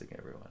 blessing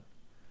everyone.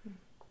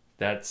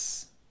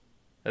 That's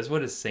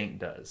what a saint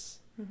does.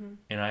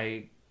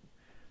 And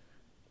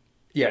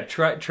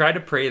try to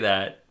pray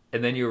that.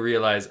 And then you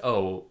realize,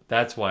 oh,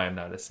 that's why I'm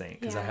not a saint.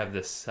 Because I have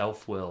this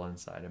self-will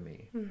inside of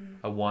me.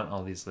 I want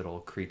all these little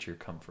creature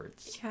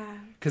comforts. Yeah.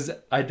 Because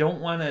I don't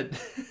want to...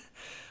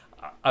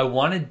 I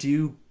want to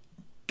do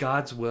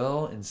God's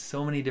will in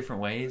so many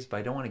different ways, but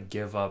I don't want to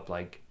give up,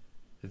 like,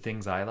 the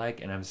things I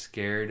like. And I'm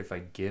scared if I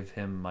give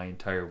him my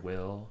entire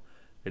will,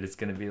 that it's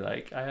going to be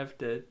like, I have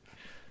to...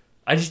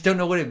 I just don't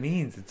know what it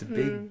means. It's a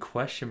big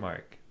question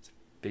mark. It's a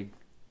big...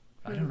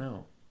 I don't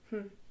know.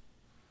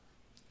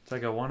 It's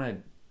like I want to...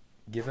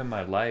 give him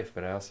my life,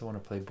 but I also want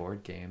to play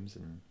board games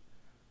and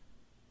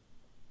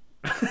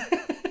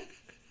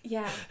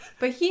yeah,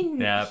 but he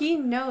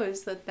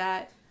knows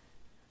that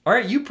all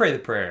right, you pray the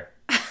prayer.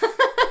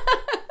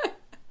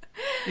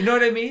 You know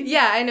what I mean?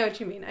 Yeah, I know what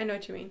you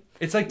mean.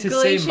 It's like to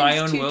Galatians say my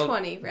own will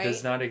right?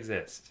 does not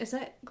exist. Is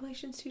that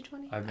Galatians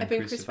 2:20? I've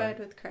been crucified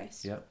with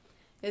Christ. Yep.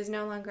 It is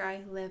no longer I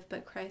who live,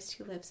 but Christ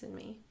who lives in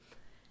me.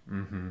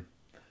 And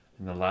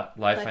the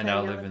life I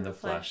now live in the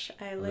flesh,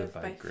 I live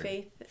by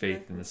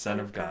faith in the Son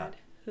of God,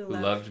 who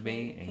loved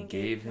me and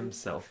gave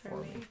himself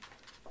for me.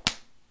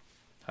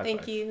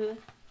 Thank you,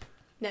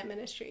 Net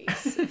Ministries,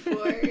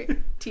 for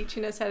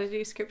teaching us how to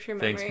do scripture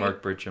memory. Thanks,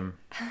 Mark Bircham,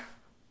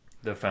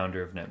 the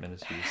founder of Net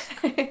Ministries.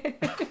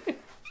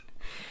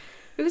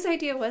 Whose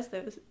idea was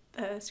those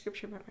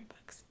scripture memory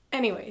books?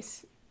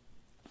 Anyways.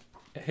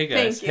 Hey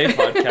guys, hey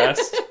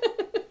podcast.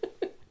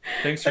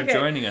 Thanks for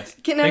joining us.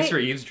 Thanks for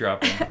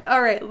eavesdropping.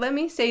 All right, let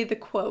me say the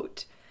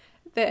quote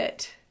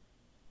that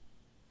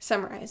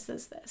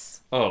summarizes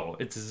this. Oh,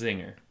 it's a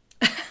zinger.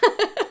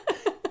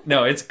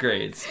 No, it's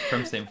great. It's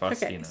from St.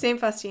 Faustina. Okay, St.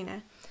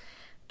 Faustina.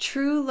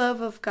 True love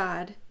of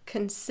God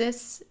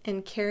consists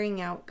in carrying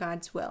out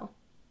God's will.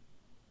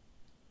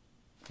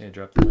 Yeah,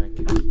 drop the mic.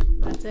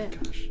 That's it.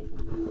 Gosh.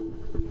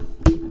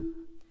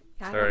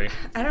 Yeah, Sorry.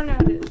 I don't know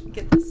how to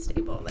get this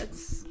stable.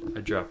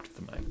 I dropped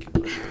the mic.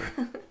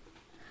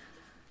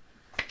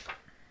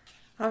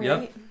 All right.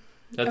 Yep.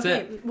 That's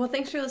it. Well,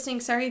 thanks for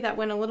listening. Sorry that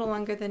went a little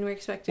longer than we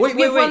expected. Wait.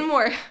 One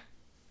more.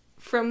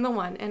 From the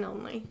one and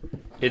only.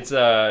 It's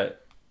the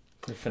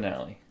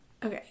finale.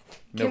 Okay.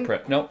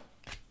 Nope.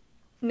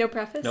 No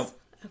preface? Nope.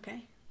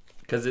 Okay.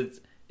 Because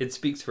it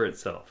speaks for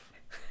itself.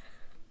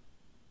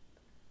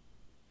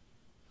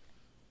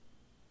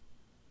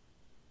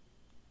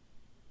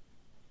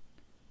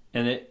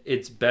 And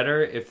it's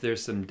better if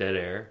there's some dead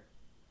air.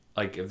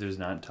 Like if there's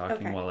not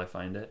talking while I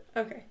find it.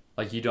 Okay.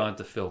 Like you don't have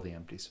to fill the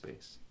empty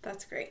space.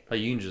 That's great. Like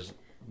you can just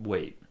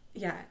wait.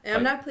 Yeah. And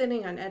I'm not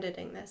planning on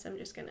editing this. I'm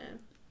just going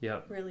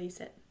to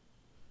release it.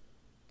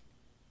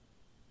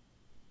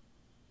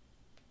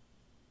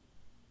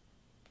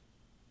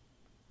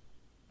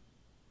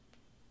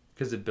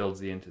 Because it builds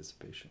the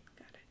anticipation.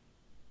 Got it.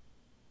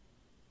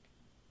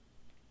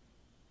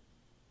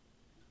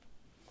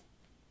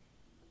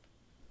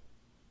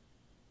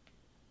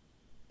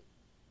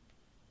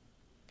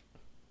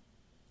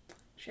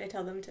 Should I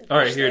tell them to... All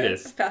right, here it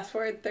is. Fast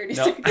forward 30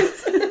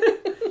 seconds.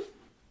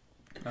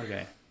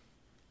 Okay.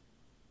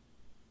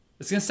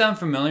 It's going to sound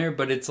familiar,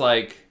 but it's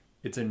like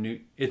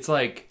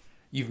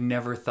you've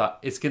never thought...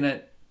 It's going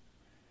to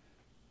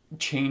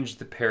change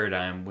the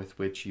paradigm with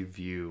which you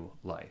view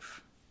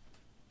life.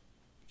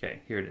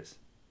 Okay, here it is.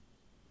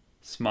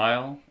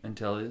 Smile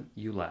until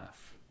you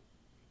laugh.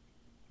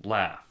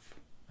 Laugh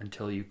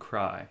until you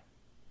cry.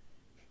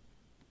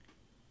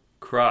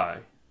 Cry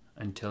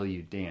until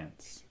you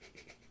dance.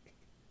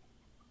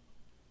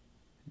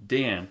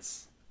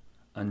 Dance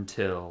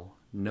until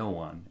no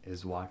one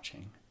is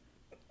watching.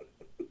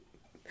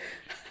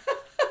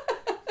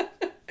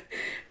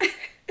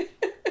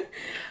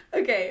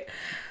 Okay.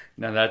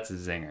 Now that's a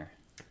zinger.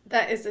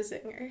 That is a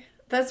zinger.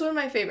 That's one of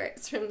my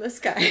favorites from this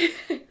guy.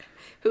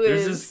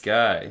 There's this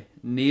guy,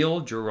 Neil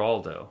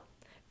Giraldo.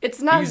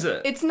 It's not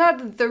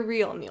the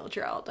real Neil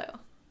Giraldo.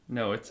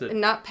 No, it's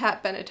and not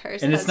Pat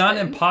Benatar's And husband. It's not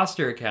an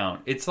imposter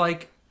account. It's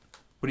like,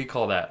 what do you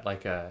call that?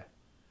 Like a...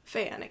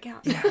 fan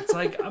account. Yeah, it's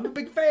like, I'm a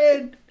big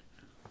fan.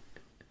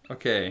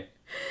 Okay.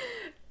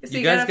 So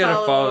you guys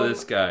gotta follow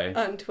this guy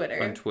on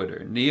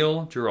Twitter.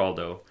 Neil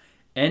Giraldo.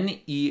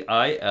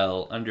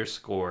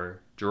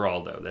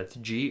 NEIL_Giraldo. That's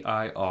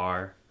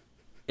GIRALDO.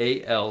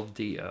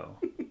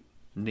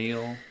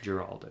 Neil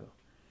Giraldo.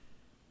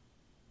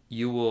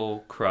 You will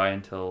cry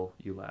until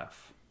you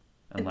laugh.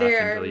 And laugh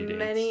until you dance. There are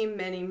many,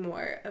 many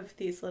more of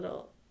these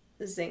little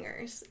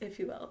zingers, if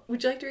you will.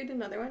 Would you like to read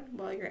another one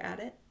while you're at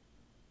it?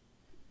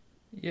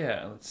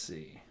 Yeah, let's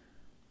see.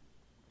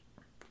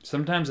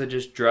 Sometimes I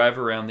just drive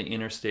around the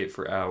interstate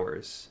for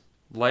hours.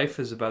 Life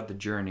is about the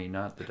journey,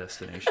 not the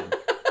destination.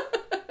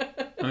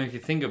 I mean, if you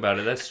think about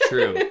it, that's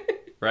true,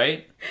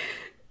 right?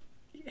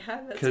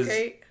 Yeah, that's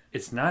great.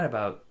 It's not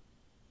about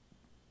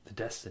the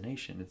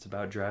destination. It's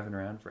about driving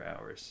around for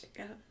hours.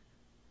 Yeah.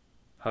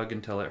 Hug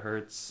until it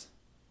hurts.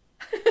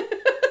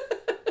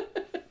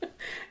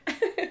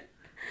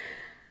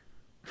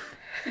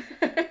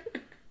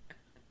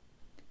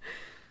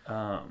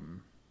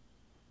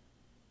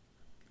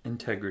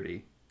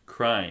 Integrity.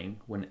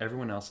 Crying when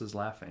everyone else is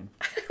laughing.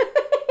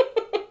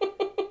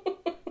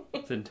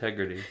 It's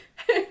integrity.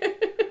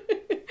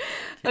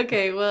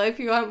 Okay, well, if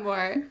you want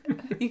more,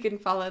 you can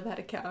follow that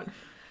account.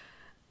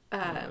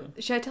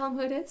 Should I tell them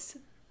who it is?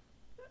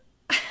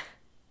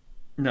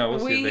 No, we'll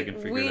see if they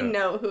can figure it out. We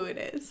know who it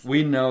is.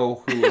 We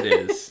know who it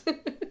is.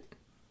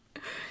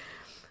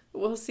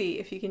 We'll see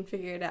if you can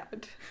figure it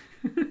out.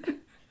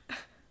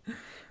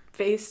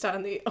 Based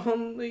on the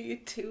only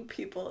 2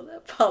 people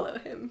that follow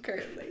him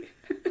currently.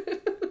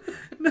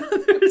 No,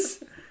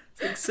 it's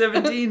like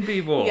 17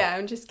 people. Yeah,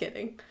 I'm just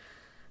kidding.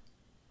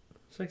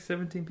 It's like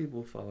 17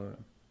 people follow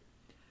him.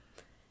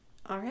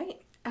 All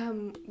right.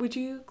 Would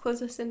you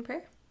close us in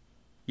prayer?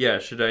 Yeah,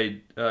 should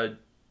I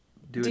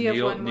do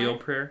a Neil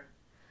prayer?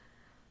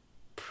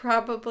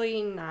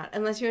 Probably not.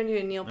 Unless you want to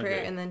do a Neil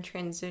prayer and then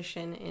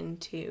transition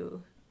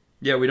into...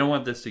 Yeah, we don't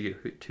want this to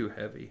get too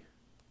heavy.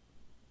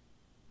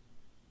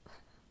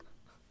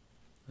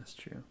 That's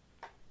true.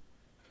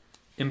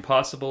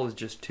 Impossible is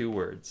just 2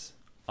 words.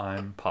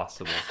 I'm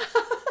possible.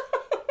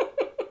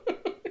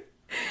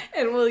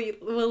 And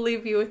we'll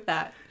leave you with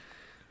that.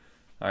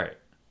 All right.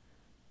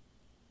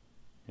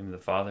 In the name of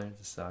the Father,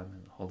 the Son,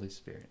 and the Holy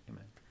Spirit.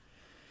 Amen.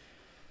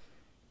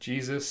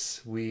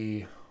 Jesus,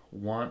 we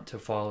want to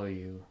follow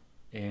you,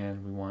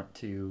 and we want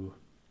to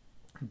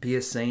be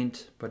a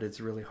saint, but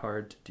it's really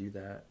hard to do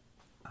that.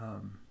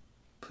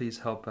 Please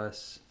help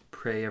us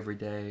pray every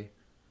day.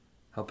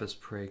 Help us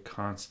pray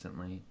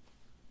constantly.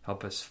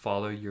 Help us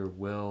follow your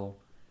will.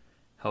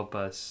 Help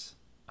us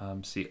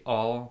see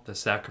all the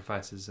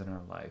sacrifices in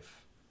our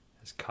life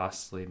as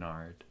costly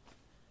nard.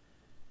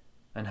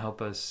 And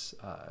help us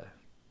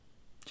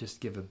just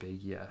give a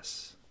big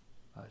yes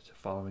to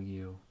following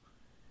you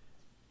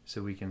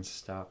so we can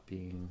stop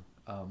being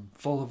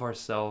full of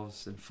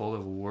ourselves and full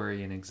of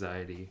worry and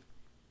anxiety,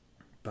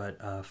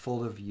 but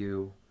full of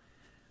you,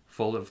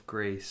 full of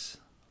grace,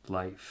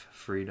 life,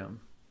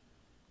 freedom.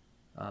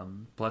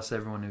 Bless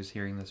everyone who's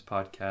hearing this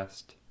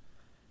podcast,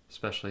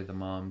 especially the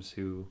moms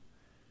who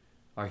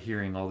are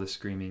hearing all the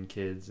screaming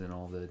kids and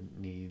all the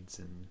needs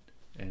and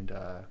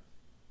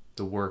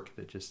the work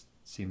that just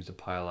seems to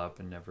pile up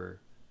and never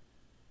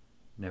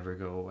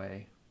go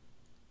away.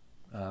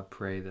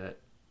 Pray that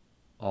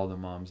all the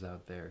moms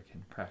out there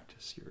can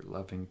practice your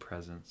loving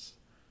presence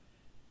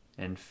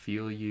and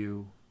feel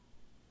you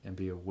and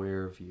be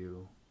aware of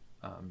you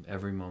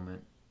every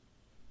moment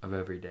of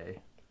every day.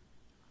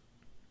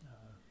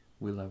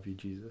 We love you,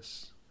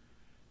 Jesus.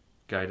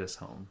 Guide us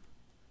home.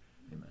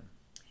 Amen.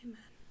 Amen.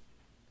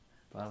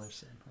 Father,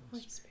 Son,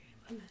 Holy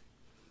Spirit.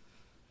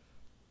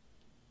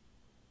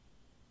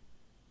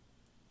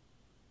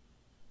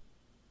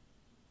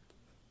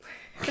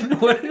 Amen.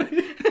 What? Do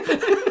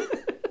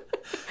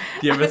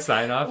you have a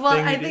sign-off thing? Well,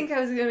 I think I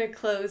was going to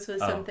close with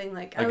something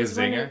like a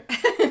zinger?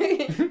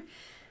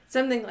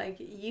 Something like,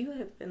 you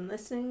have been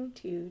listening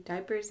to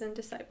Diapers and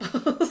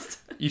Disciples.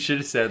 You should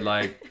have said,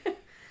 like...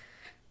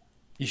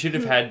 You should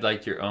have had,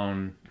 like, your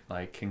own,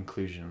 like,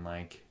 conclusion,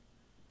 like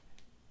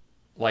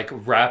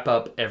wrap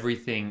up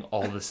everything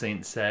all the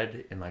saints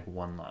said in, like,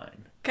 one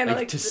line. Kind of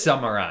like to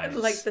summarize.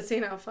 Like the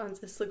St.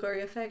 Alphonsus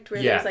Liguori effect,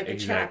 where there's, like, a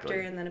chapter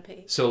and then a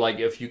page. So, like,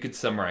 if you could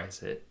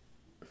summarize it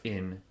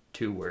in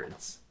 2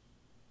 words.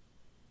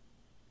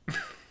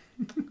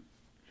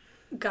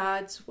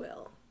 God's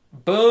will.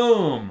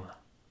 Boom!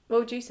 What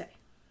would you say?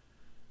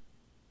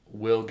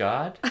 Will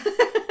God?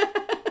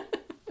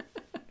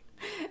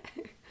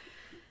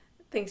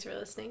 Thanks for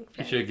listening,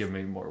 friends. You should give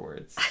me more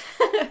words.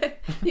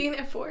 You can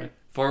have 4.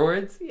 4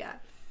 words? Yeah.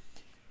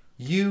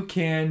 You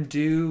can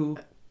do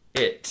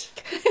it.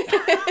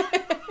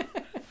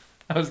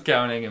 I was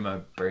counting in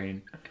my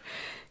brain.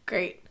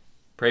 Great.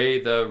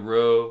 Pray the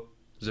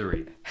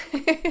rosary.